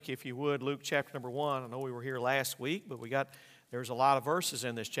If you would, Luke chapter number 1. I know we were here last week, but there's a lot of verses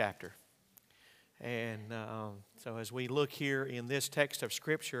in this chapter. And so as we look here in this text of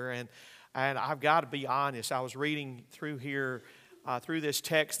Scripture, and I've got to be honest, I was reading through here, through this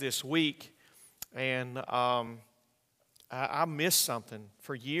text this week, and I missed something.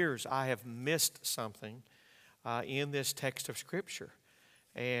 For years, I have missed something in this text of Scripture.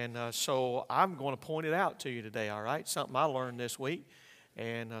 And so I'm going to point it out to you today, all right? Something I learned this week.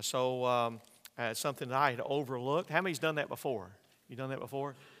 And something that I had overlooked. How many's done that before? You done that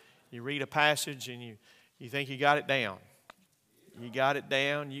before? You read a passage and you think you got it down. You got it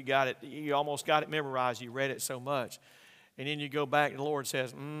down. You almost got it memorized. You read it so much. And then you go back and the Lord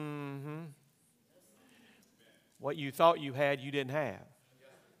says, what you thought you had, you didn't have.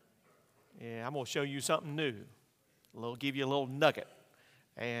 Yeah, I'm going to show you something new. Give you a little nugget.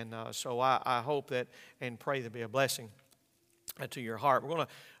 And so I hope that and pray there'll be a blessing to your heart. We're going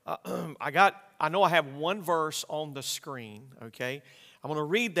to, I know I have one verse on the screen, okay? I'm going to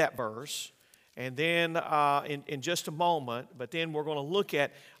read that verse, and then in just a moment, but then we're going to look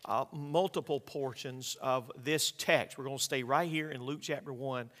at multiple portions of this text. We're going to stay right here in Luke chapter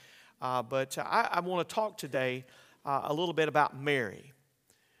 1, but I want to talk today a little bit about Mary.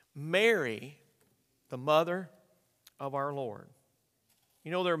 Mary, the mother of our Lord.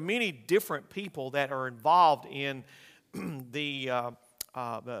 You know, there are many different people that are involved in the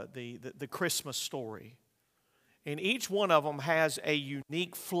Christmas story. And each one of them has a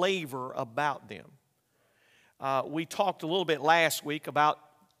unique flavor about them. We talked a little bit last week about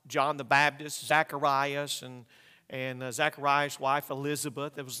John the Baptist, Zacharias, and Zacharias' wife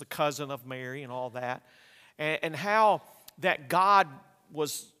Elizabeth, that was the cousin of Mary and all that. And how that God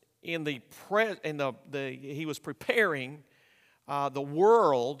was he was preparing the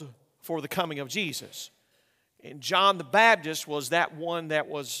world for the coming of Jesus. And John the Baptist was that one that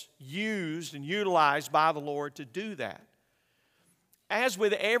was used and utilized by the Lord to do that. As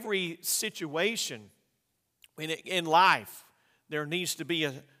with every situation in life, there needs to be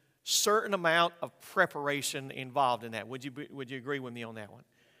a certain amount of preparation involved in that. Would you agree with me on that one?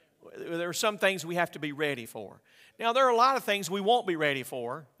 There are some things we have to be ready for. Now, there are a lot of things we won't be ready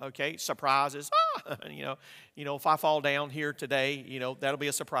for, okay? Surprises. You know, if I fall down here today, that'll be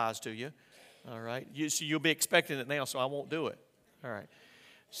a surprise to you. All right, you'll be expecting it now, so I won't do it. All right.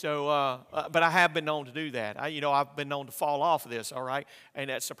 So, but I have been known to do that. I've been known to fall off of this. All right,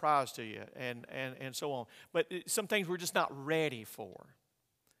 and that's a surprise to you, and so on. But some things we're just not ready for.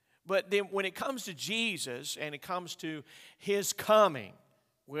 But then, when it comes to Jesus and it comes to His coming,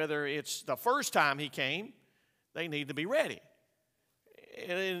 whether it's the first time He came, they need to be ready.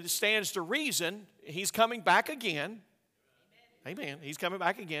 And it stands to reason He's coming back again. Amen. He's coming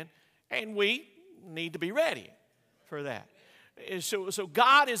back again. And we need to be ready for that. So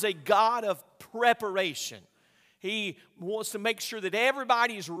God is a God of preparation. He wants to make sure that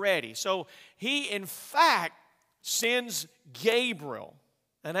everybody is ready. So He, in fact, sends Gabriel,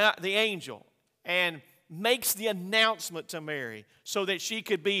 the angel, and makes the announcement to Mary so that she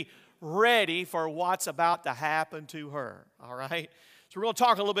could be ready for what's about to happen to her. All right? So we're going to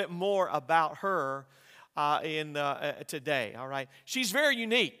talk a little bit more about her today. All right? She's very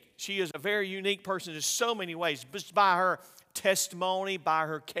unique. She is a very unique person in so many ways, just by her testimony, by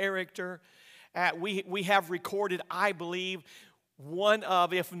her character. We have recorded, I believe, one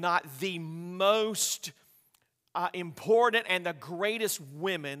of, if not the most important and the greatest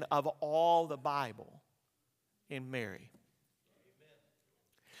women of all the Bible in Mary.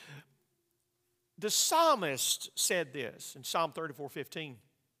 The psalmist said this in Psalm 34:15.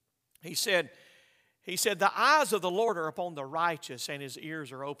 He said, the eyes of the Lord are upon the righteous, and His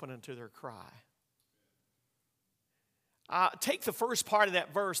ears are open unto their cry. Take the first part of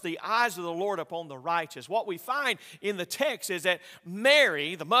that verse, the eyes of the Lord upon the righteous. What we find in the text is that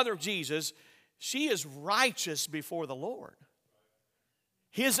Mary, the mother of Jesus, she is righteous before the Lord.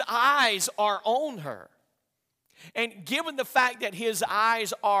 His eyes are on her. And given the fact that His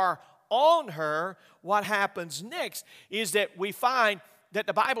eyes are on her, what happens next is that we find that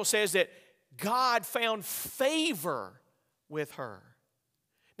the Bible says that God found favor with her.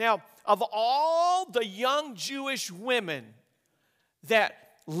 Now, of all the young Jewish women that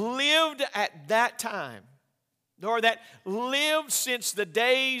lived at that time, or that lived since the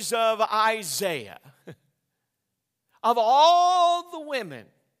days of Isaiah, of all the women,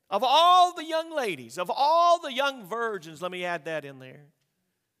 of all the young ladies, of all the young virgins, let me add that in there,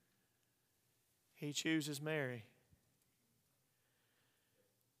 He chooses Mary.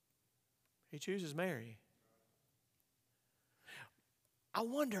 He chooses Mary. I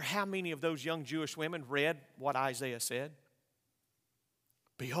wonder how many of those young Jewish women read what Isaiah said.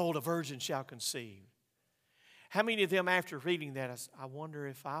 Behold, a virgin shall conceive. How many of them, after reading that, I wonder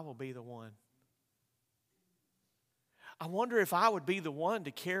if I will be the one? I wonder if I would be the one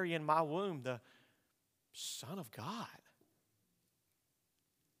to carry in my womb the Son of God.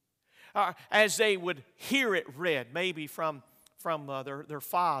 As they would hear it read, maybe from their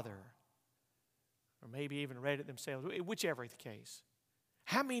father, or maybe even read it themselves, whichever the case.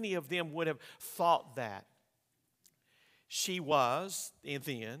 How many of them would have thought that? She was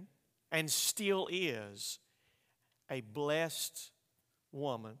then, and still is, a blessed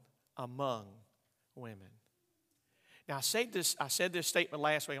woman among women. Now, I said this statement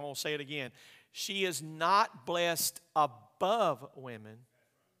last week. I won't say it again. She is not blessed above women.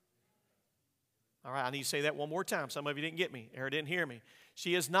 All right, I need to say that one more time. Some of you didn't get me or didn't hear me.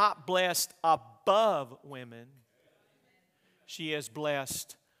 She is not blessed above women. She is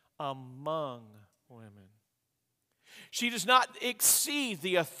blessed among women. She does not exceed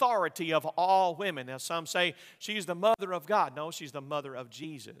the authority of all women. Now, some say she's the mother of God. No, she's the mother of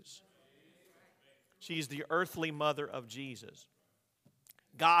Jesus. She's the earthly mother of Jesus.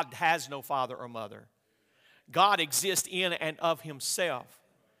 God has no father or mother. God exists in and of Himself.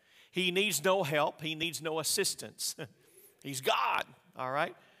 He needs no help. He needs no assistance. He's God, all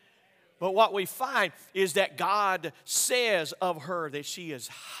right? But what we find is that God says of her that she is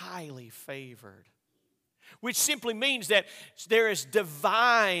highly favored, which simply means that there is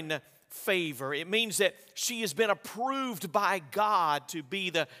divine favor. It means that she has been approved by God to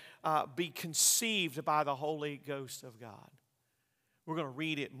be conceived by the Holy Ghost of God. We're going to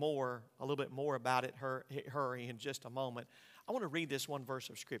read it a little bit more about it, her in just a moment. I want to read this one verse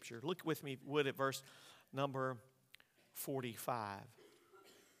of Scripture. Look with me, would, at verse number 45.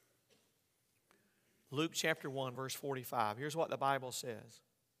 Luke chapter 1, verse 45. Here's what the Bible says.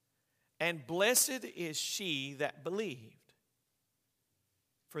 And blessed is she that believed,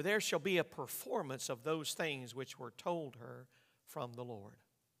 for there shall be a performance of those things which were told her from the Lord.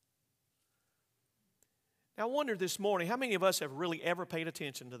 Now, I wonder this morning, how many of us have really ever paid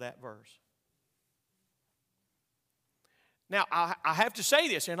attention to that verse? Now, I have to say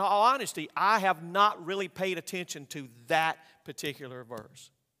this, in all honesty, I have not really paid attention to that particular verse.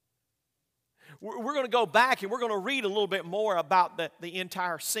 We're going to go back and we're going to read a little bit more about the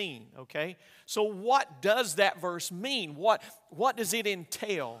entire scene, okay? So what does that verse mean? What does it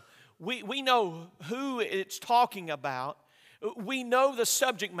entail? We know who it's talking about. We know the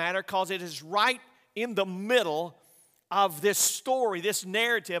subject matter because it is right in the middle of this story, this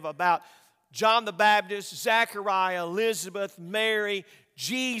narrative about John the Baptist, Zechariah, Elizabeth, Mary,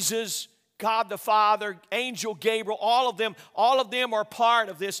 Jesus, God the Father, Angel Gabriel, all of them are part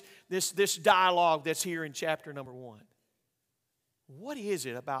of this dialogue that's here in chapter number 1. What is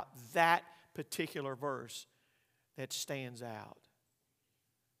it about that particular verse that stands out?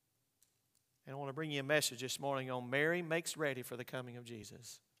 And I want to bring you a message this morning on Mary makes ready for the coming of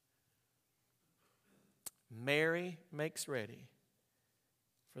Jesus. Mary makes ready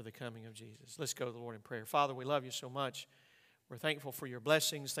for the coming of Jesus. Let's go to the Lord in prayer. Father, we love you so much. We're thankful for your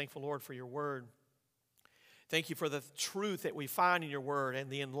blessings. Thankful, Lord, for your word. Thank you for the truth that we find in your word and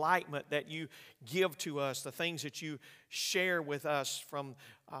the enlightenment that you give to us, the things that you share with us from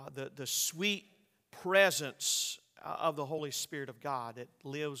the sweet presence of the Holy Spirit of God that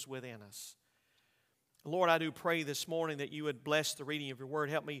lives within us. Lord, I do pray this morning that you would bless the reading of your word.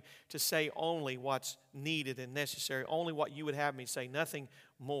 Help me to say only what's needed and necessary, only what you would have me say, nothing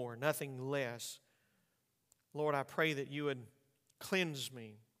more, nothing less. Lord, I pray that you would cleanse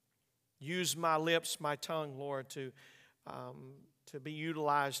me. Use my lips, my tongue, Lord, to be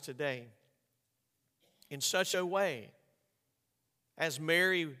utilized today in such a way as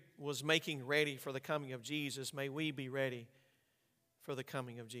Mary was making ready for the coming of Jesus. May we be ready for the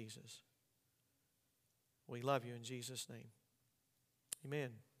coming of Jesus. We love you in Jesus' name.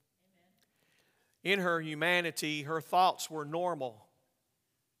 Amen. In her humanity, her thoughts were normal.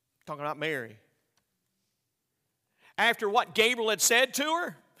 Talking about Mary. After what Gabriel had said to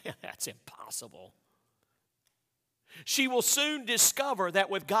her, that's impossible. She will soon discover that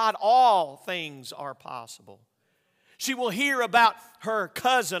with God all things are possible. She will hear about her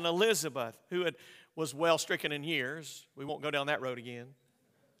cousin Elizabeth, who was well stricken in years. We won't go down that road again.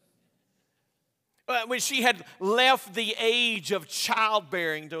 When she had left the age of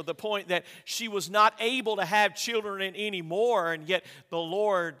childbearing to the point that she was not able to have children anymore, and yet the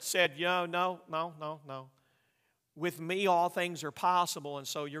Lord said, no. With me all things are possible, and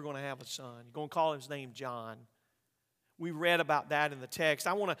so you're going to have a son. You're going to call his name John. We read about that in the text.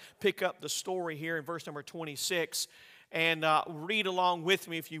 I want to pick up the story here in verse number 26 and read along with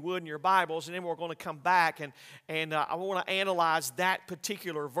me if you would in your Bibles, and then we're going to come back and I want to analyze that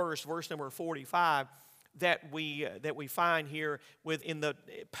particular verse, verse number 45, that we find here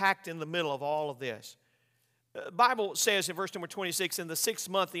packed in the middle of all of this. The Bible says in verse number 26, in the 6th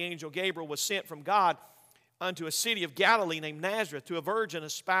month the angel Gabriel was sent from God unto a city of Galilee named Nazareth to a virgin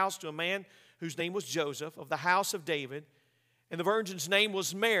espoused to a man whose name was Joseph of the house of David, and the virgin's name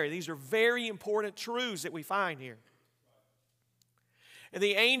was Mary. These are very important truths that we find here. And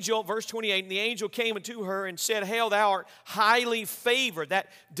the angel, verse 28, and the angel came unto her and said, Hail, thou art highly favored. That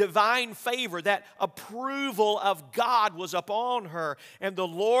divine favor, that approval of God was upon her. And the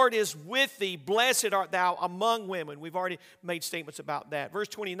Lord is with thee. Blessed art thou among women. We've already made statements about that. Verse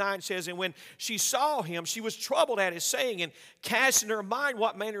 29 says, And when she saw him, she was troubled at his saying, and cast in her mind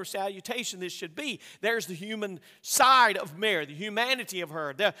what manner of salutation this should be. There's the human side of Mary, the humanity of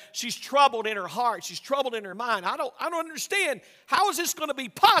her. She's troubled in her heart. She's troubled in her mind. I don't understand. How is this going to be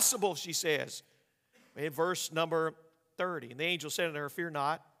possible, she says. In verse number 30, and the angel said unto her, Fear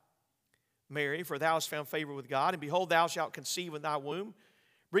not, Mary, for thou hast found favor with God, and behold, thou shalt conceive in thy womb,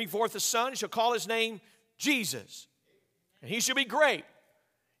 bring forth a son, and shall call his name Jesus. And he shall be great.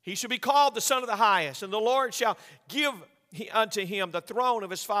 He shall be called the Son of the Highest, and the Lord shall give unto him the throne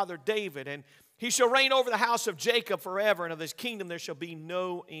of his father David, and he shall reign over the house of Jacob forever, and of his kingdom there shall be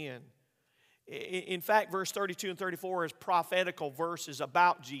no end. In fact, verse 32 and 34 is prophetical verses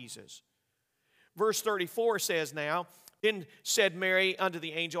about Jesus. Verse 34 says now, Then said Mary unto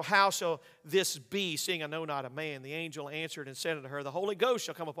the angel, How shall this be, seeing I know not a man? The angel answered and said unto her, The Holy Ghost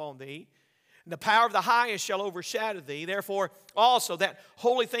shall come upon thee, and the power of the highest shall overshadow thee. Therefore also that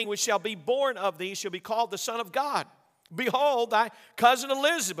holy thing which shall be born of thee shall be called the Son of God. Behold, thy cousin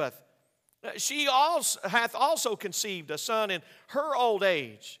Elizabeth, she hath also conceived a son in her old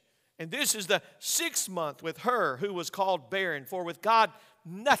age. And this is the 6th month with her who was called barren. For with God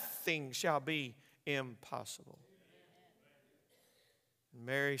nothing shall be impossible.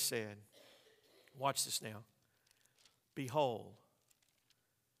 Mary said, watch this now. Behold,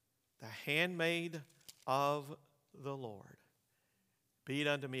 the handmaid of the Lord. Be it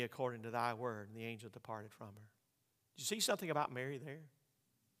unto me according to thy word. And the angel departed from her. Do you see something about Mary there?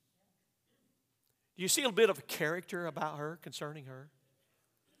 Do you see a bit of a character about her, concerning her?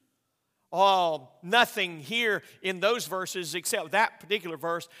 Oh, nothing here in those verses except that particular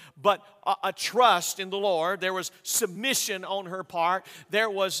verse, but a trust in the Lord. There was submission on her part. There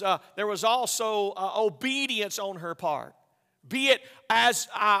was also obedience on her part. Be it as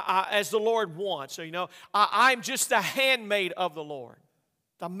the Lord wants. So, I'm just the handmaid of the Lord.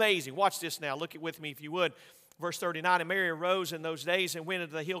 It's amazing. Watch this now. Look it with me if you would. Verse 39, And Mary arose in those days and went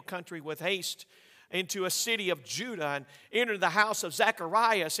into the hill country with haste, into a city of Judah, and entered the house of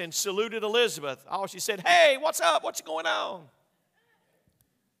Zacharias and saluted Elizabeth. Oh, she said, Hey, what's up? What's going on?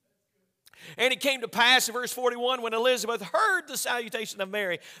 And it came to pass in verse 41, when Elizabeth heard the salutation of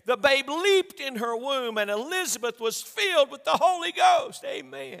Mary, the babe leaped in her womb, and Elizabeth was filled with the Holy Ghost.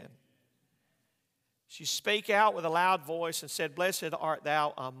 Amen. She spake out with a loud voice and said, Blessed art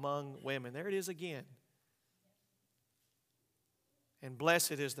thou among women. There it is again. And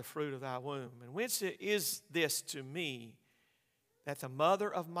blessed is the fruit of thy womb. And whence is this to me, that the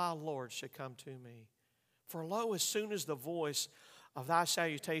mother of my Lord should come to me? For lo, as soon as the voice of thy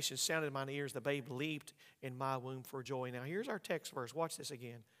salutation sounded in mine ears, the babe leaped in my womb for joy. Now here's our text verse. Watch this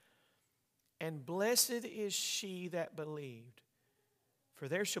again. And blessed is she that believed, for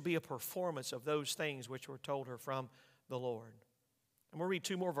there shall be a performance of those things which were told her from the Lord. I'm going to read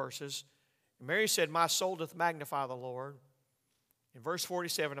 2 more verses. And Mary said, My soul doth magnify the Lord. In verse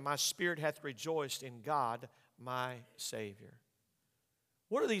 47, And my spirit hath rejoiced in God my Savior.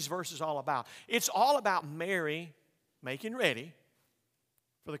 What are these verses all about? It's all about Mary making ready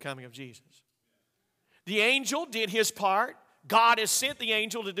for the coming of Jesus. The angel did his part. God has sent the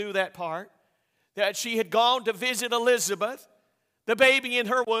angel to do that part. That she had gone to visit Elizabeth. The baby in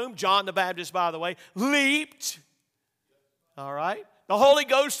her womb, John the Baptist, by the way, leaped. All right? The Holy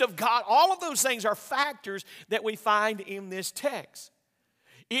Ghost of God, all of those things are factors that we find in this text.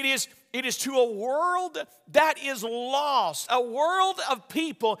 It is to a world that is lost, a world of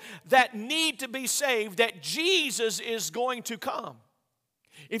people that need to be saved, that Jesus is going to come.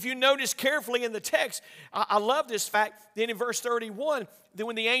 If you notice carefully in the text, I love this fact. Then in verse 31, then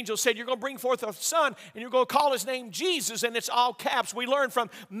when the angel said, You're going to bring forth a son, and you're going to call his name Jesus, and it's all caps. We learn from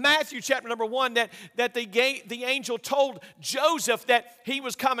Matthew chapter number 1 that the angel told Joseph that he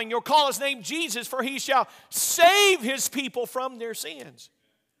was coming. You'll call his name Jesus, for he shall save his people from their sins.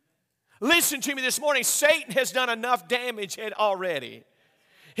 Listen to me this morning. Satan has done enough damage already.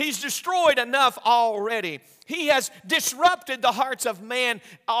 He's destroyed enough already. He has disrupted the hearts of man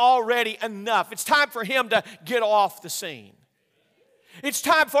already enough. It's time for him to get off the scene. It's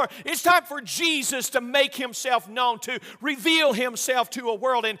time for Jesus to make himself known, to reveal himself to a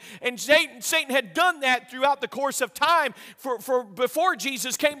world. And Satan had done that throughout the course of time for before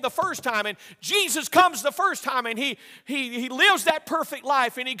Jesus came the first time. And Jesus comes the first time, and he lives that perfect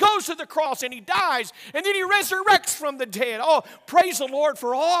life, and he goes to the cross, and he dies, and then he resurrects from the dead. Oh, praise the Lord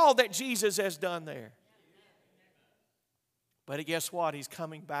for all that Jesus has done there. But guess what? He's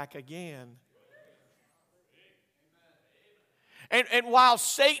coming back again. And while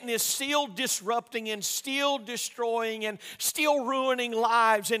Satan is still disrupting and still destroying and still ruining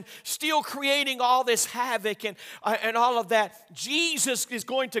lives and still creating all this havoc and all of that, Jesus is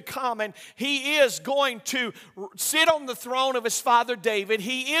going to come, and he is going to sit on the throne of his father David.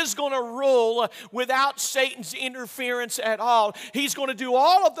 He is going to rule without Satan's interference at all. He's going to do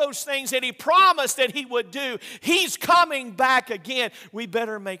all of those things that he promised that he would do. He's coming back again. We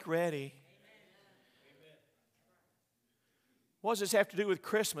better make ready. What does this have to do with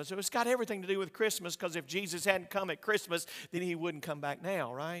Christmas? It's got everything to do with Christmas, because if Jesus hadn't come at Christmas, then he wouldn't come back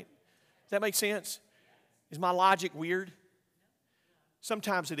now, right? Does that make sense? Is my logic weird?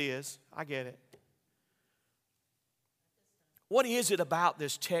 Sometimes it is. I get it. What is it about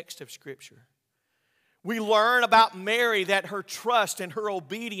this text of Scripture? We learn about Mary that her trust and her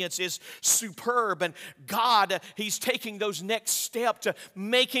obedience is superb. And God, he's taking those next steps to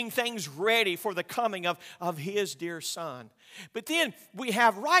making things ready for the coming of his dear Son. But then we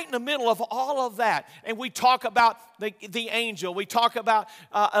have right in the middle of all of that, and we talk about the angel, we talk about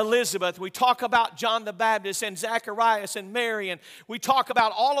Elizabeth, we talk about John the Baptist and Zacharias and Mary, and we talk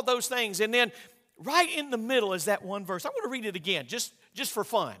about all of those things. And then right in the middle is that one verse. I want to read it again, just for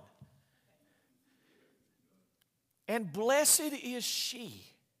fun. And blessed is she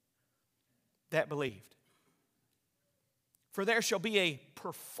that believed, for there shall be a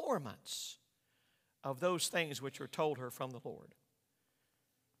performance of those things which were told her from the Lord.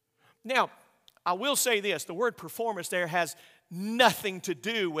 Now, I will say this, the word performance there has nothing to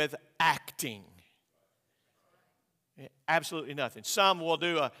do with acting. Absolutely nothing. Some will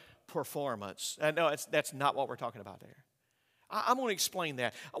do a performance. No, that's not what we're talking about there. I'm going to explain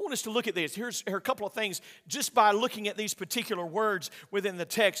that. I want us to look at this. Here are a couple of things just by looking at these particular words within the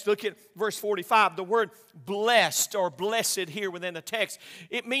text. Look at verse 45. The word blessed or blessed here within the text.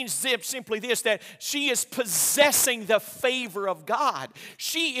 It means simply this, that she is possessing the favor of God.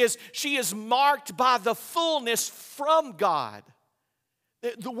 She is marked by the fullness from God.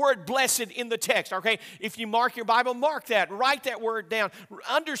 The word blessed in the text, okay? If you mark your Bible, mark that. Write that word down.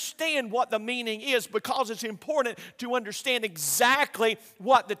 Understand what the meaning is, because it's important to understand exactly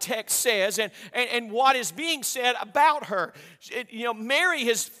what the text says and what is being said about her. Mary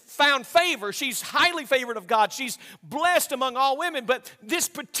has found favor. She's highly favored of God. She's blessed among all women. But this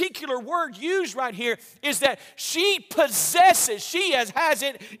particular word used right here is that she possesses, she has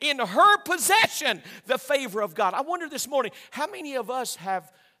it in her possession, the favor of God. I wonder this morning, how many of us have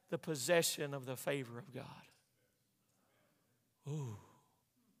the possession of the favor of God? Ooh.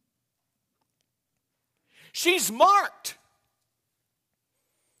 She's marked.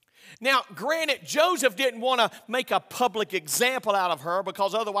 Now, granted, Joseph didn't want to make a public example out of her,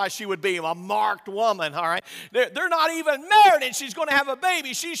 because otherwise she would be a marked woman, all right? They're not even married, and she's going to have a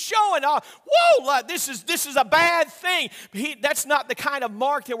baby. She's showing, whoa, this is a bad thing. That's not the kind of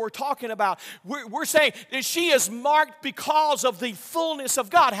mark that we're talking about. We're saying that she is marked because of the fullness of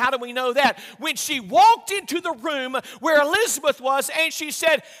God. How do we know that? When she walked into the room where Elizabeth was, and she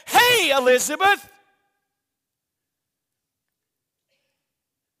said, "Hey, Elizabeth."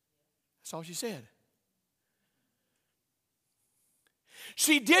 That's all she said.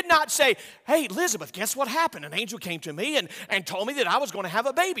 She did not say, "Hey, Elizabeth, guess what happened? An angel came to me and told me that I was going to have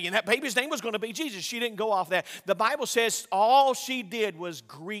a baby, and that baby's name was going to be Jesus." She didn't go off that. The Bible says all she did was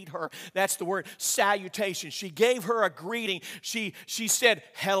greet her. That's the word salutation. She gave her a greeting. She said,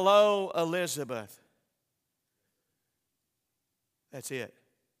 "Hello, Elizabeth." That's it.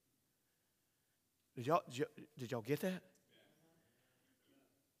 Did y'all get that?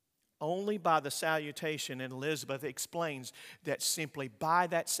 Only by the salutation, and Elizabeth explains that simply by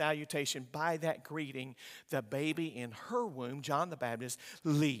that salutation, by that greeting, the baby in her womb, John the Baptist,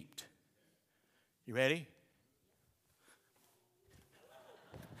 leaped. You ready?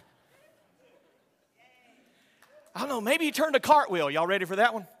 I don't know, maybe he turned a cartwheel. Y'all ready for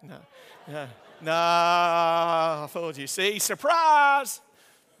that one? No, I fooled you. See, surprise.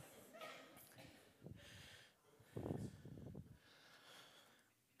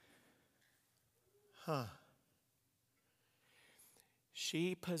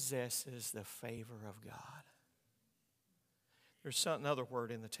 she possesses the favor of God. There's another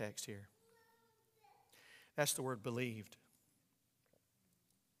word in the text here. That's the word believed.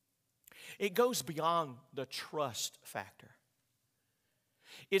 It goes beyond the trust factor.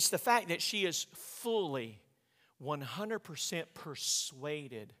 It's the fact that she is fully 100%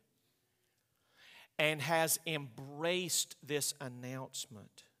 persuaded and has embraced this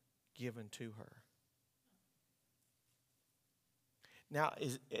announcement given to her. Now,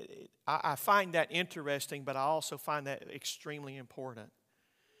 I find that interesting, but I also find that extremely important.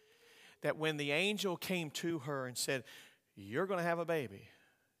 That when the angel came to her and said, "You're going to have a baby,"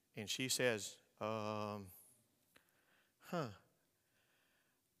 and she says, how's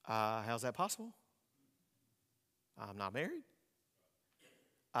that possible? I'm not married.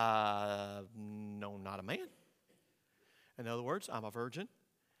 No, not a man. In other words, I'm a virgin.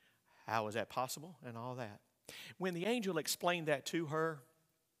 How is that possible? And all that. When the angel explained that to her,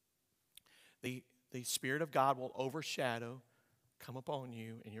 the Spirit of God will overshadow, come upon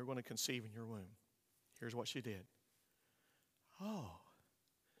you, and you're going to conceive in your womb. Here's what she did.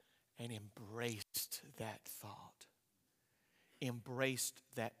 And embraced that thought. Embraced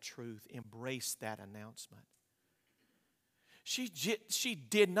that truth. Embraced that announcement. She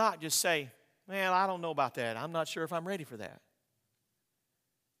did not just say, "Man, I don't know about that. I'm not sure if I'm ready for that."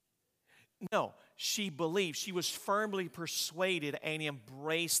 No, she believed. She was firmly persuaded and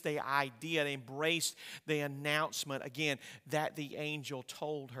embraced the idea, embraced the announcement, again, that the angel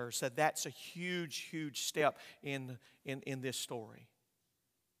told her. So that's a huge, huge step in this story.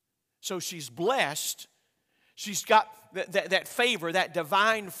 So she's blessed. She's got that favor, that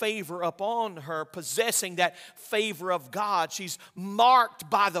divine favor upon her, possessing that favor of God. She's marked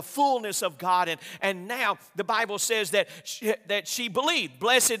by the fullness of God. And now the Bible says that she believed.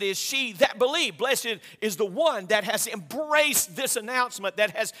 Blessed is she that believed. Blessed is the one that has embraced this announcement,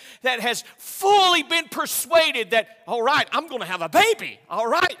 that has fully been persuaded that, all right, I'm going to have a baby. All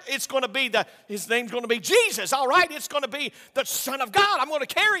right, it's going to be his name's going to be Jesus. All right, it's going to be the Son of God. I'm going to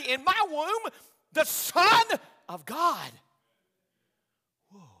carry in my womb the Son of God.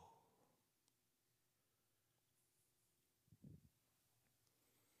 Whoa.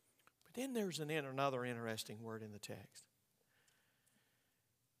 But then there's another interesting word in the text.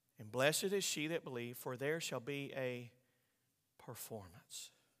 And blessed is she that believed, for there shall be a performance.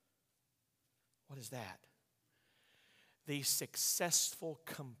 What is that? The successful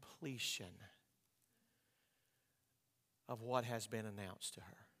completion of what has been announced to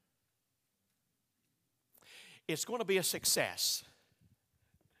her. It's going to be a success.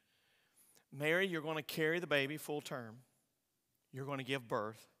 Mary, you're going to carry the baby full term. You're going to give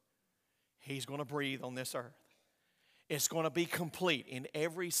birth. He's going to breathe on this earth. It's going to be complete in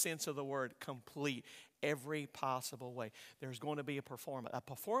every sense of the word, complete, every possible way. There's going to be a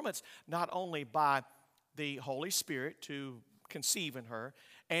performance not only by the Holy Spirit to conceive in her,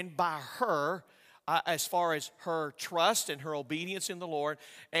 and by her as far as her trust and her obedience in the Lord.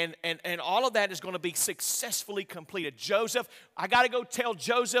 And all of that is going to be successfully completed. Joseph, I got to go tell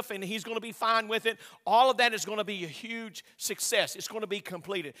Joseph and he's going to be fine with it. All of that is going to be a huge success. It's going to be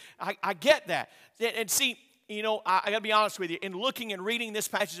completed. I get that. And see, you know, I got to be honest with you. In looking and reading this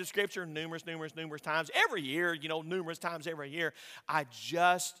passage of Scripture numerous times every year, numerous times every year, I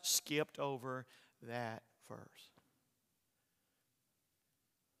just skipped over that verse.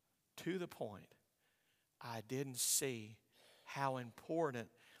 To the point, I didn't see how important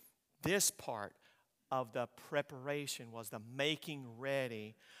this part of the preparation was, the making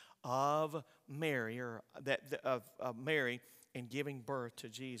ready of Mary, of Mary in giving birth to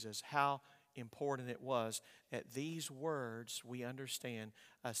Jesus. How important it was that these words, we understand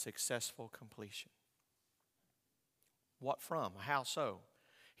a successful completion. What from? How so?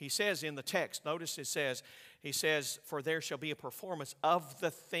 He says in the text, notice he says, for there shall be a performance of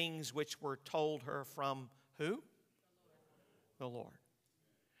the things which were told her from who? The Lord.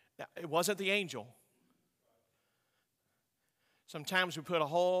 Now, it wasn't the angel. Sometimes we put a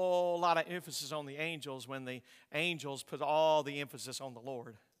whole lot of emphasis on the angels when the angels put all the emphasis on the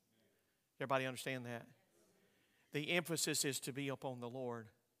Lord. Everybody understand that? The emphasis is to be upon the Lord.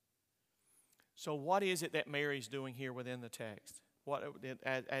 So what is it that Mary's doing here within the text?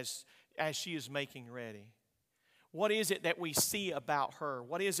 As she is making ready? What is it that we see about her?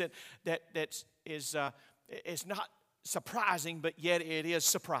 What is it that is not surprising, but yet it is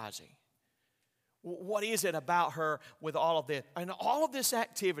surprising? What is it about her with all of this? And all of this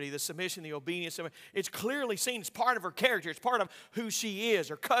activity, the submission, the obedience, it's clearly seen. It's part of her character. It's part of who she is.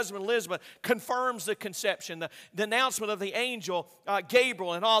 Her cousin Elizabeth confirms the conception, the announcement of the angel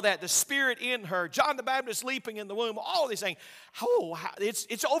Gabriel and all that, the Spirit in her, John the Baptist leaping in the womb, all these things. Oh,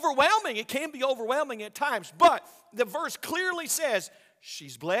 it's overwhelming. It can be overwhelming at times. But the verse clearly says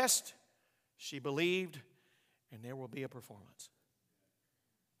she's blessed, she believed, and there will be a performance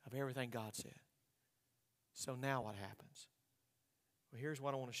of everything God said. So now what happens? Well, here's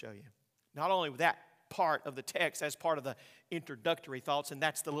what I want to show you. Not only that part of the text, that's part of the introductory thoughts, and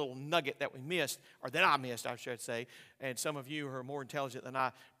that's the little nugget that we missed, or that I missed, I should say. And some of you who are more intelligent than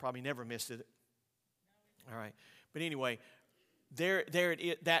I probably never missed it. All right. But anyway,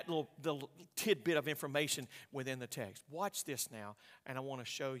 that little tidbit of information within the text. Watch this now, and I want to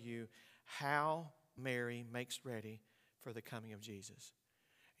show you how Mary makes ready for the coming of Jesus.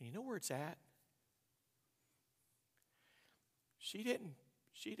 And you know where it's at? She didn't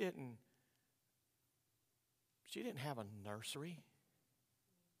have a nursery.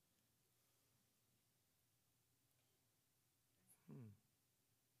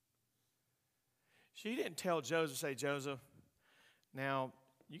 She didn't tell Joseph, say, Joseph, now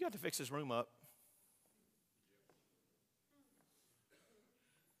you got to fix this room up.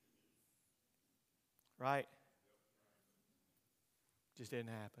 Right? Just didn't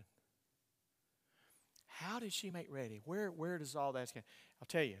happen. How did she make ready? Where does all that come? I'll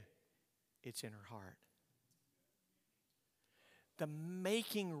tell you, it's in her heart. The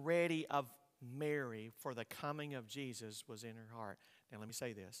making ready of Mary for the coming of Jesus was in her heart. Now let me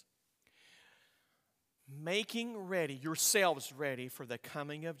say this. Making ready, yourselves ready for the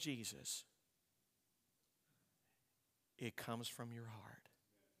coming of Jesus, it comes from your heart.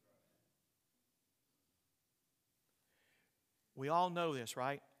 We all know this,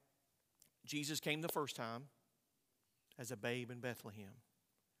 right? Jesus came the first time as a babe in Bethlehem.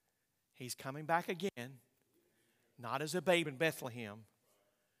 He's coming back again, not as a babe in Bethlehem,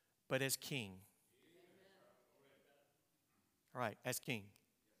 but as king. All right, as king.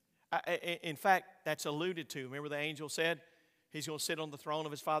 In fact, that's alluded to. Remember the angel said he's going to sit on the throne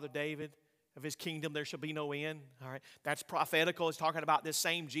of his father David. Of his kingdom there shall be no end. All right, that's prophetical. It's talking about this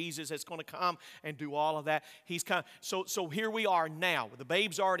same Jesus that's going to come and do all of that. He's come. So here we are now. The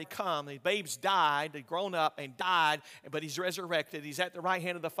babe's already come. The babe's died. They've grown up and died, but he's resurrected. He's at the right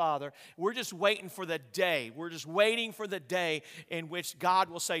hand of the Father. We're just waiting for the day. We're just waiting for the day in which God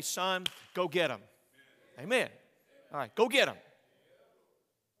will say, "Son, go get him." Amen. All right, go get him.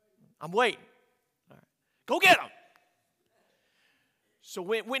 I'm waiting. All right, go get him. So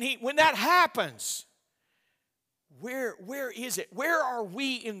when that happens, where is it? Where are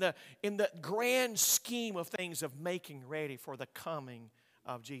we in the grand scheme of things of making ready for the coming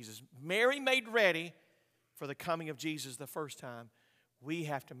of Jesus? Mary made ready for the coming of Jesus the first time. We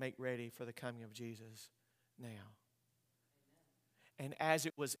have to make ready for the coming of Jesus now. And as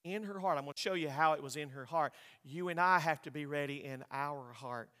it was in her heart, I'm going to show you how it was in her heart. You and I have to be ready in our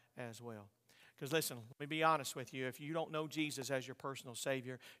heart as well. Because listen, let me be honest with you. If you don't know Jesus as your personal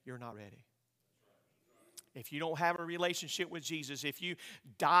Savior, you're not ready. If you don't have a relationship with Jesus, if you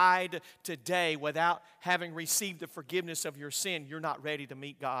died today without having received the forgiveness of your sin, you're not ready to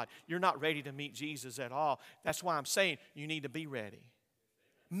meet God. You're not ready to meet Jesus at all. That's why I'm saying you need to be ready.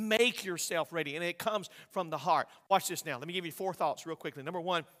 Make yourself ready, and it comes from the heart. Watch this now. Let me give you 4 thoughts real quickly. Number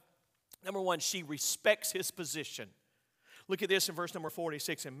one, she respects his position. Look at this in verse number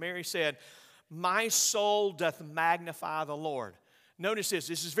 46. And Mary said, "My soul doth magnify the Lord." Notice this.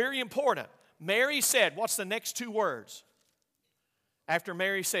 This is very important. Mary said, what's the next 2 words? After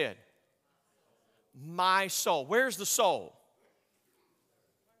Mary said, my soul. Where's the soul?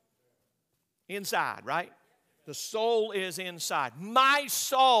 Inside, right? The soul is inside. My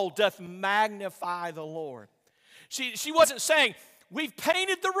soul doth magnify the Lord. She wasn't saying, we've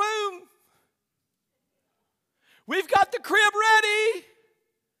painted the room. We've got the crib ready.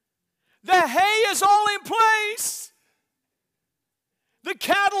 The hay is all in place. The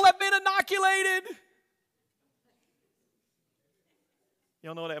cattle have been inoculated.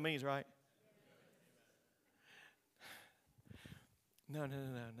 Y'all know what that means, right? No.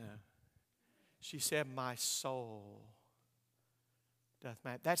 She said, my soul doth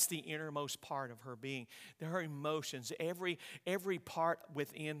matter. That's the innermost part of her being. Her emotions, every part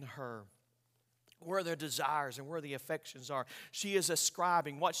within her, where their desires and where the affections are. She is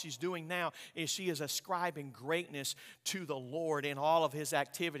ascribing, what she's doing now is she is ascribing greatness to the Lord in all of his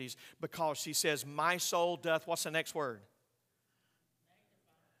activities, because she says, my soul doth, what's the next word?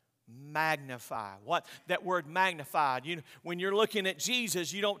 magnify. What that word magnified? When you're looking at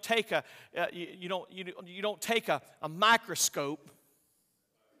Jesus, you don't take a microscope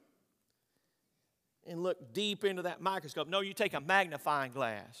and look deep into that microscope. No, you take a magnifying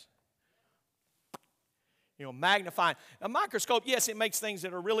glass. Magnifying. A microscope, yes, it makes things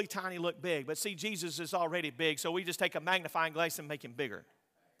that are really tiny look big. But see, Jesus is already big, so we just take a magnifying glass and make him bigger.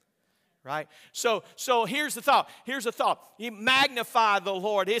 Right? So here's the thought. You magnify the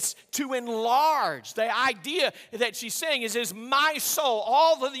Lord. It's to enlarge. The idea that she's saying is my soul,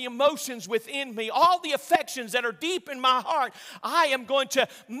 all of the emotions within me, all the affections that are deep in my heart, I am going to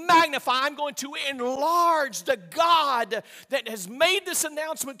magnify. I'm going to enlarge the God that has made this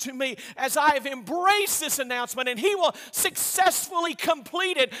announcement to me as I have embraced this announcement, and he will successfully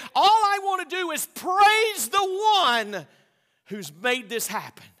complete it. All I want to do is praise the one who's made this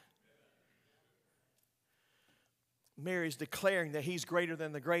happen. Mary's declaring that he's greater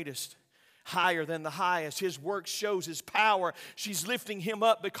than the greatest, higher than the highest. His work shows his power. She's lifting him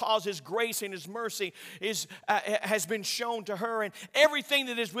up because his grace and his mercy has been shown to her, and everything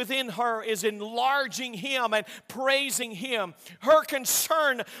that is within her is enlarging him and praising him. Her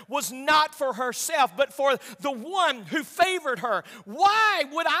concern was not for herself, but for the one who favored her. Why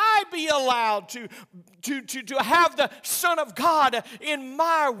would I be allowed to have the Son of God in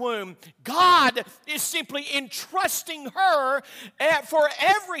my womb? God is simply entrusting her for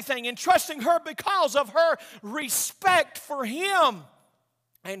everything, entrusting her because of her respect for him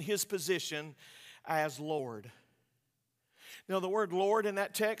and his position as Lord. Now, the word Lord in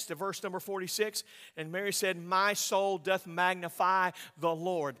that text, verse number 46, and Mary said, my soul doth magnify the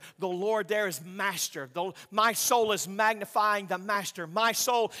Lord. The Lord there is master. My soul is magnifying the master. My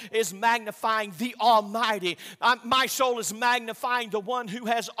soul is magnifying the Almighty. My soul is magnifying the one who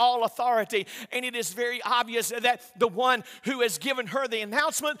has all authority. And it is very obvious that the one who has given her the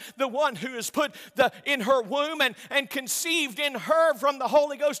announcement, the one who has put in her womb and conceived in her from the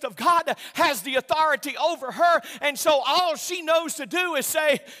Holy Ghost of God, has the authority over her. And so all she knows to do is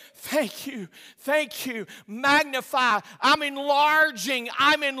say, thank you, magnify. I'm enlarging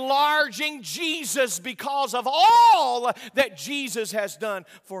Jesus because of all that Jesus has done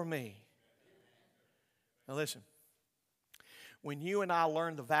for me. Now listen, when you and I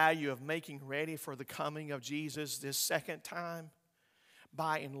learn the value of making ready for the coming of Jesus this second time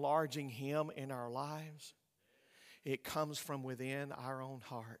by enlarging him in our lives, it comes from within our own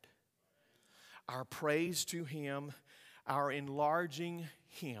heart. Our praise to him, our enlarging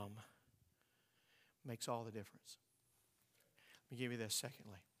him makes all the difference. Let me give you this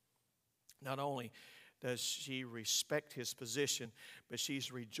secondly. Not only does she respect his position, but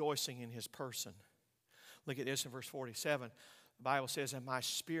she's rejoicing in his person. Look at this in verse 47. The Bible says, and my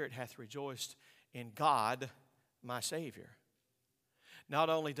spirit hath rejoiced in God, my Savior. Not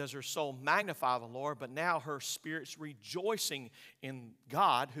only does her soul magnify the Lord, but now her spirit's rejoicing in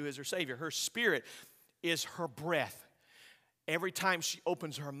God, who is her Savior. Her spirit is her breath. Every time she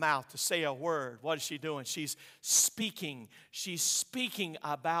opens her mouth to say a word, what is she doing? She's speaking. She's speaking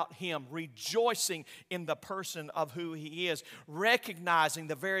about him, rejoicing in the person of who he is, recognizing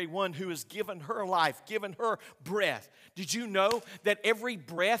the very one who has given her life, given her breath. Did you know that every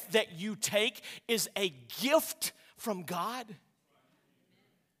breath that you take is a gift from God?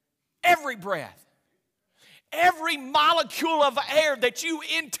 Every breath. Every molecule of air that you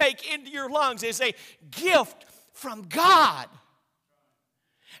intake into your lungs is a gift from God.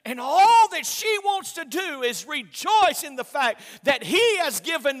 And all that she wants to do is rejoice in the fact that he has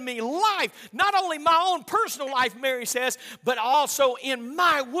given me life. Not only my own personal life, Mary says, but also in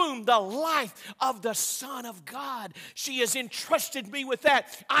my womb, the life of the Son of God. She has entrusted me with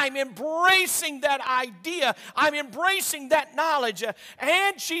that. I'm embracing that idea. I'm embracing that knowledge.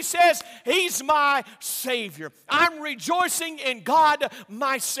 And she says, he's my Savior. I'm rejoicing in God,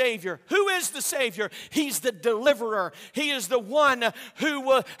 my Savior. Who is the Savior? He's the deliverer. He is the one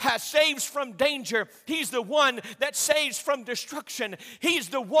who saves from danger. He's the one that saves from destruction. He's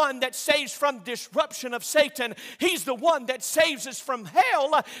the one that saves from disruption of Satan. He's the one that saves us from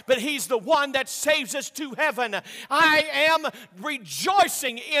hell, but he's the one that saves us to heaven. I am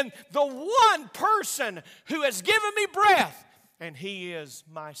rejoicing in the one person who has given me breath, and he is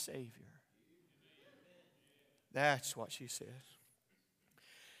my Savior. That's what she says.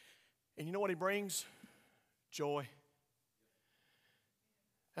 And you know what he brings? Joy.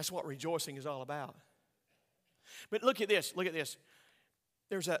 That's what rejoicing is all about. But look at this.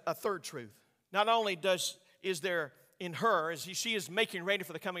 There's a third truth. Not only is there in her, as she is making ready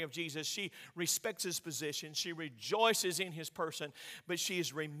for the coming of Jesus, she respects his position, she rejoices in his person, but she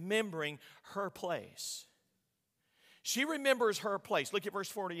is remembering her place. She remembers her place. Look at verse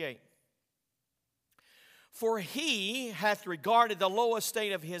 48. For he hath regarded the low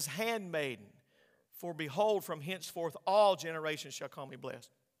estate of his handmaiden. For behold, from henceforth all generations shall call me blessed.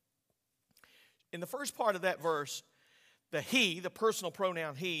 In the first part of that verse, the personal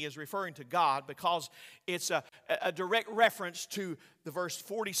pronoun he, is referring to God because it's a direct reference to the verse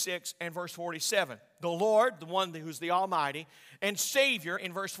 46 and verse 47. The Lord, the one who's the Almighty, and Savior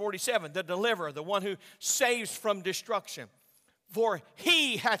in verse 47, the deliverer, the one who saves from destruction. For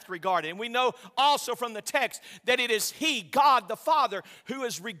he hath regarded. And we know also from the text that it is he, God the Father, who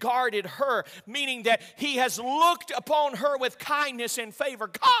has regarded her, meaning that he has looked upon her with kindness and favor.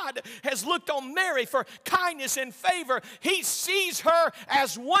 God has looked on Mary for kindness and favor. He sees her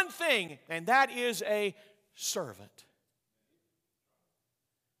as one thing, and that is a servant.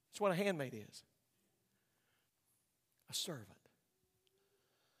 That's what a handmaid is. A servant.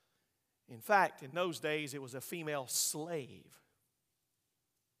 In fact, in those days, it was a female slave.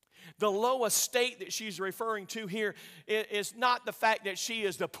 The low estate that she's referring to here is not the fact that she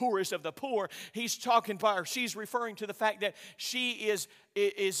is the poorest of the poor. He's talking about her. She's referring to the fact that she is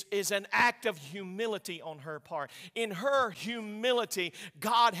an act of humility on her part. In her humility,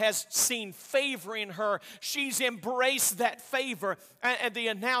 God has seen favor in her. She's embraced that favor and the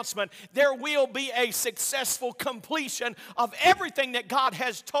announcement. There will be a successful completion of everything that God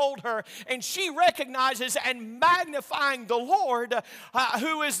has told her. And she recognizes and magnifying the Lord,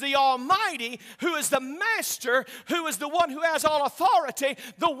 who is the Almighty, who is the Master, who is the one who has all authority,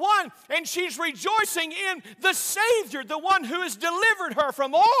 the one, and she's rejoicing in the Savior, the one who has delivered her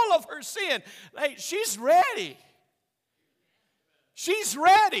from all of her sin. Hey, she's ready. She's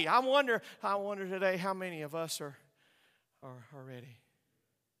ready. I wonder today how many of us are ready.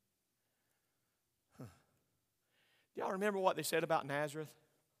 Huh. Do y'all remember what they said about Nazareth?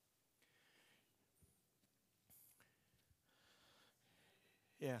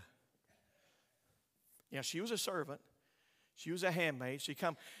 Yeah. Yeah, she was a servant. She was a handmaid.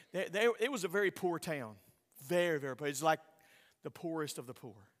 It was a very poor town. Very, very poor. It's like the poorest of the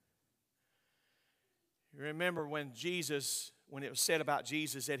poor. You remember when it was said about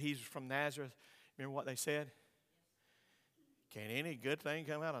Jesus that he's from Nazareth, remember what they said? Can any good thing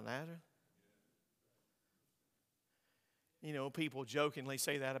come out of Nazareth? You know, people jokingly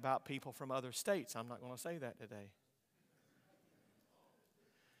say that about people from other states. I'm not going to say that today.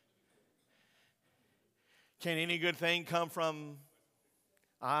 Can any good thing come from...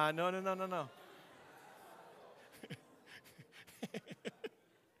 No.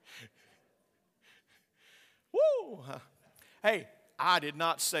 Woo! Hey, I did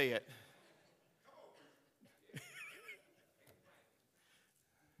not say it.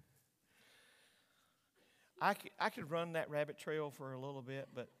 I could run that rabbit trail for a little bit,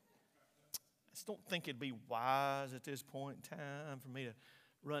 but I just don't think it'd be wise at this point in time for me to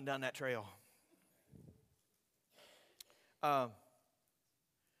run down that trail.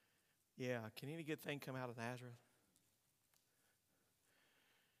 Yeah, can any good thing come out of Nazareth?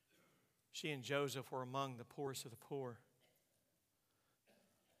 She and Joseph were among the poorest of the poor.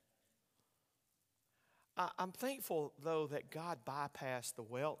 I'm thankful, though, that God bypassed the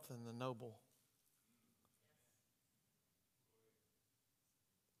wealth and the noble.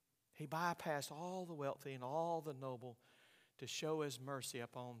 He bypassed all the wealthy and all the noble to show His mercy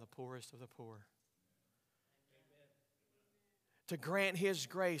upon the poorest of the poor. To grant His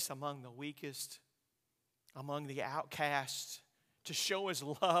grace among the weakest, among the outcasts, to show His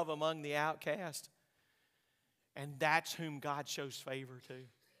love among the outcast. And that's whom God shows favor to.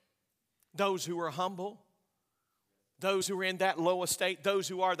 Those who are humble, those who are in that low estate, those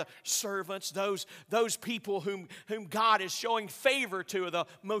who are the servants, those people whom God is showing favor to are the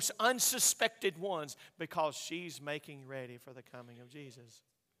most unsuspected ones because she's making ready for the coming of Jesus.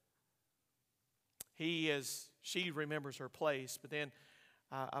 She remembers her place, but then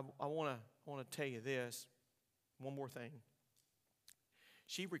I want to tell you this, one more thing.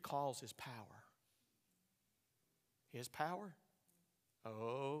 She recalls His power. His power?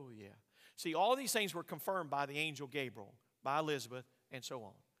 Oh, yeah. See, all these things were confirmed by the angel Gabriel, by Elizabeth, and so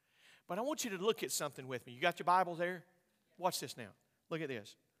on. But I want you to look at something with me. You got your Bible there? Watch this now. Look at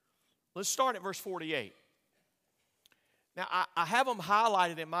this. Let's start at verse 48. Now, I have them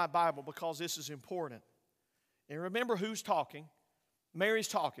highlighted in my Bible because this is important. And remember who's talking. Mary's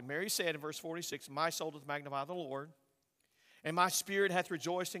talking. Mary said in verse 46, "My soul doth magnify the Lord, and my spirit hath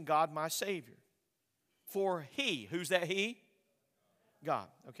rejoiced in God my Savior. For He," who's that He? God,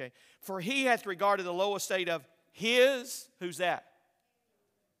 okay. "For He hath regarded the low estate of His," who's that?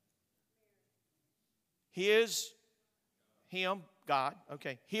 Him, God,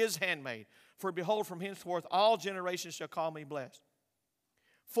 okay. His handmaid. For behold, from henceforth all generations shall call me blessed.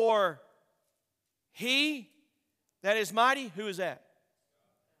 For he that is mighty, who is that?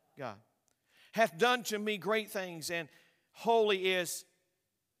 God. Hath done to me great things, and holy is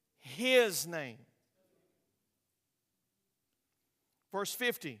his name. Verse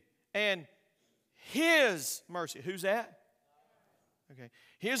 50, and his mercy. Who's that? Okay.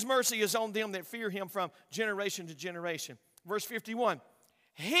 His mercy is on them that fear him from generation to generation. Verse 51,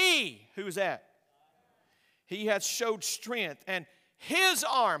 he, who's that? He hath showed strength, and his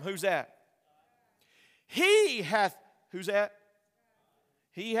arm, who's that? He hath, who's that?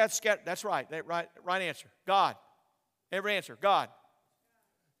 He hath scattered, that's right, right answer. God. Every answer, God.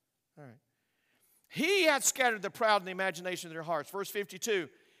 All right. He hath scattered the proud in the imagination of their hearts. Verse 52,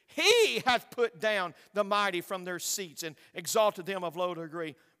 he hath put down the mighty from their seats and exalted them of low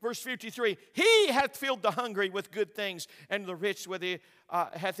degree. Verse 53, he hath filled the hungry with good things, and the rich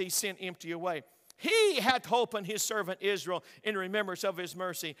hath he sent empty away. He hath holpen his servant Israel in remembrance of his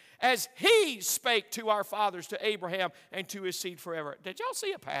mercy, as he spake to our fathers, to Abraham, and to his seed forever. Did y'all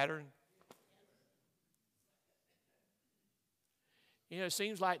see a pattern? You know, it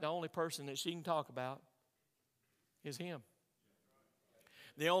seems like the only person that she can talk about is him.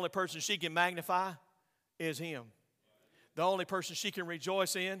 The only person she can magnify is him. The only person she can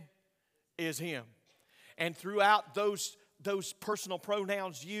rejoice in is him. And throughout those personal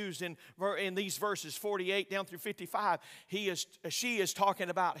pronouns used in these verses 48 down through 55, she is talking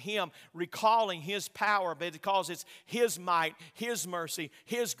about him, recalling his power, because it's his might, his mercy,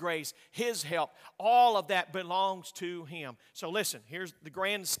 his grace, his help. All of that belongs to him. So listen, here's the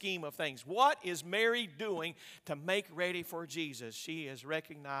grand scheme of things. What is Mary doing to make ready for Jesus? She is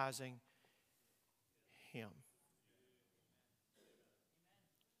recognizing him,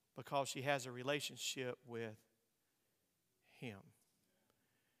 because she has a relationship with him.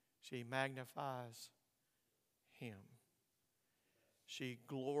 She magnifies him. She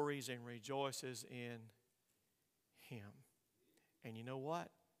glories and rejoices in him. And you know what?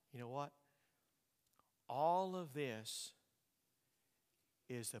 You know what? All of this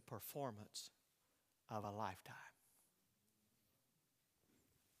is the performance of a lifetime.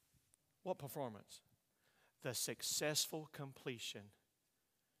 What performance? The successful completion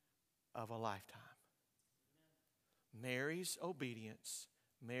of a lifetime. Mary's obedience,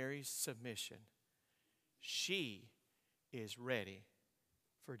 Mary's submission. She is ready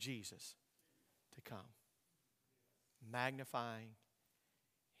for Jesus to come, magnifying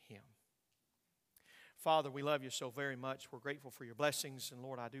him. Father, we love you so very much. We're grateful for your blessings. And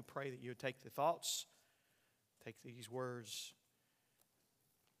Lord, I do pray that you would take the thoughts, take these words.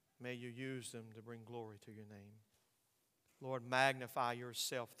 May you use them to bring glory to your name. Lord, magnify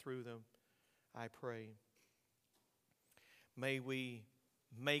yourself through them, I pray. May we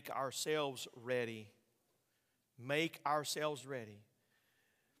make ourselves ready. Make ourselves ready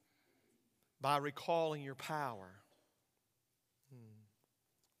by recalling your power,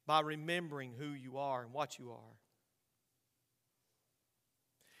 by remembering who you are and what you are,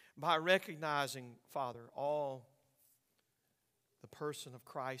 by recognizing, Father, all the person of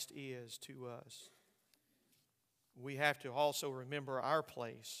Christ is to us. We have to also remember our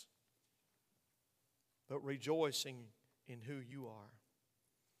place, but rejoicing in who you are.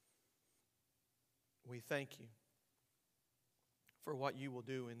 We thank you for what you will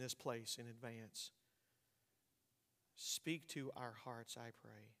do in this place in advance. Speak to our hearts, I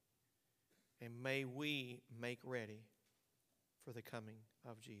pray, and may we make ready for the coming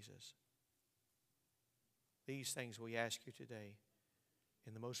of Jesus. These things we ask you today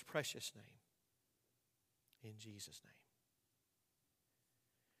in the most precious name, in Jesus' name.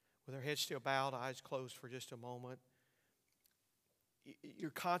 With our heads still bowed, eyes closed for just a moment, you're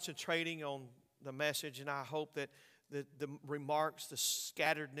concentrating on the message, and I hope that the remarks, the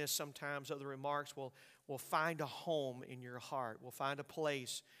scatteredness sometimes of the remarks will find a home in your heart, will find a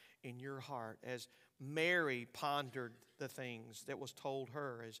place in your heart as Mary pondered the things that was told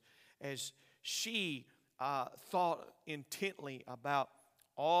her, as she thought intently about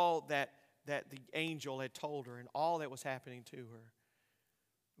all that the angel had told her and all that was happening to her.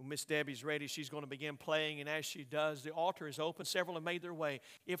 When Miss Debbie's ready, she's going to begin playing, and as she does, the altar is open. Several have made their way.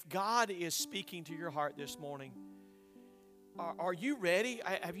 If God is speaking to your heart this morning, are you ready?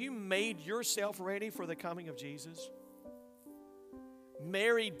 Have you made yourself ready for the coming of Jesus?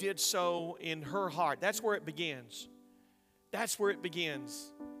 Mary did so in her heart. That's where it begins. That's where it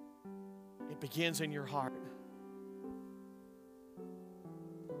begins. It begins in your heart.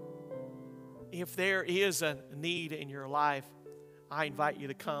 If there is a need in your life, I invite you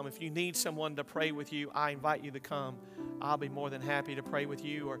to come. If you need someone to pray with you, I invite you to come. I'll be more than happy to pray with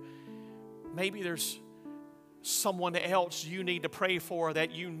you. Or Maybe there's someone else you need to pray for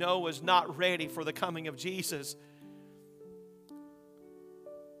that you know is not ready for the coming of Jesus.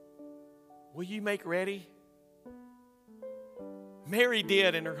 Will you make ready? Mary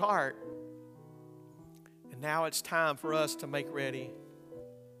did in her heart. And now it's time for us to make ready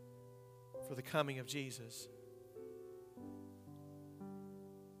for the coming of Jesus.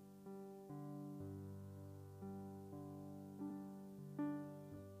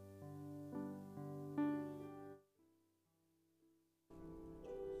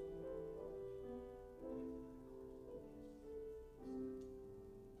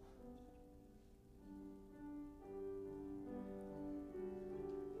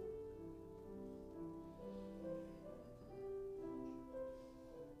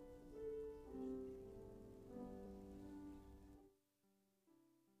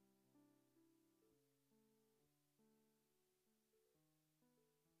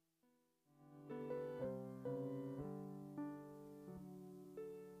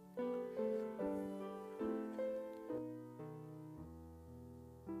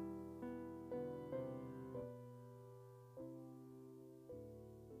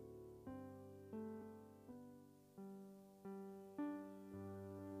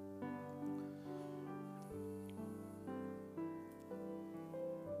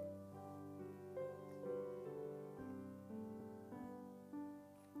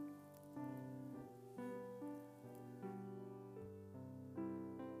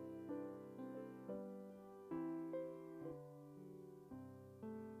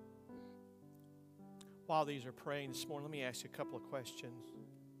 While these are praying this morning, let me ask you a couple of questions.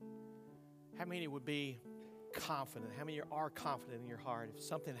 How many would be confident? How many are confident in your heart if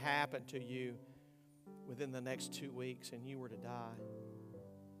something happened to you within the next 2 weeks and you were to die?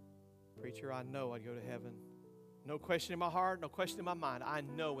 Preacher, I know I'd go to heaven. No question in my heart, no question in my mind. I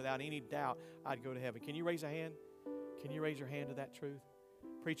know without any doubt I'd go to heaven. Can you raise a hand? Can you raise your hand to that truth?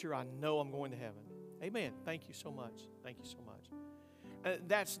 Preacher, I know I'm going to heaven. Amen. Thank you so much. Thank you so much.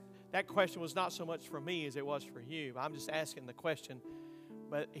 That question was not so much for me as it was for you. I'm just asking the question.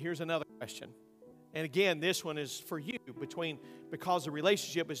 But here's another question. And again, this one is for you, because the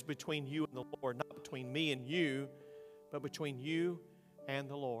relationship is between you and the Lord, not between me and you, but between you and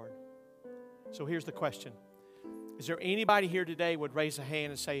the Lord. So here's the question. Is there anybody here today would raise a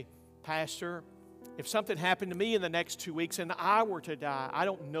hand and say, Pastor, if something happened to me in the next 2 weeks and I were to die, I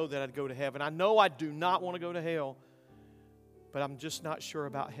don't know that I'd go to heaven. I know I do not want to go to hell. But I'm just not sure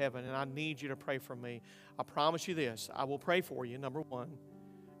about heaven, and I need you to pray for me. I promise you this. I will pray for you, number one.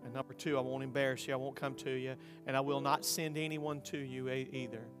 And number two, I won't embarrass you. I won't come to you. And I will not send anyone to you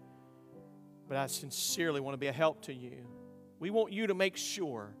either. But I sincerely want to be a help to you. We want you to make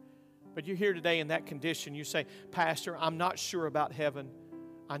sure. But you're here today in that condition. You say, Pastor, I'm not sure about heaven.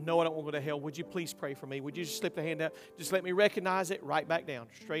 I know I don't want to go to hell. Would you please pray for me? Would you just slip the hand up? Just let me recognize it. Right back down.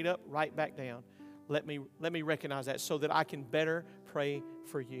 Straight up, right back down. Let me recognize that so that I can better pray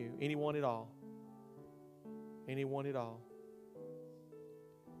for you. Anyone at all? Anyone at all?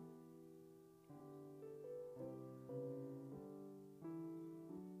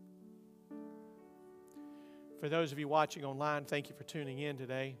 For those of you watching online, thank you for tuning in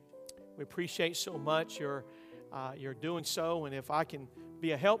today. We appreciate so much your doing so, and if I can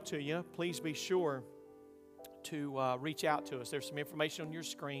be a help to you, please be sure to reach out to us. There's some information on your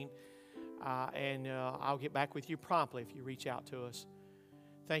screen. And I'll get back with you promptly if you reach out to us.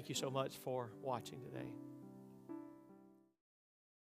 Thank you so much for watching today.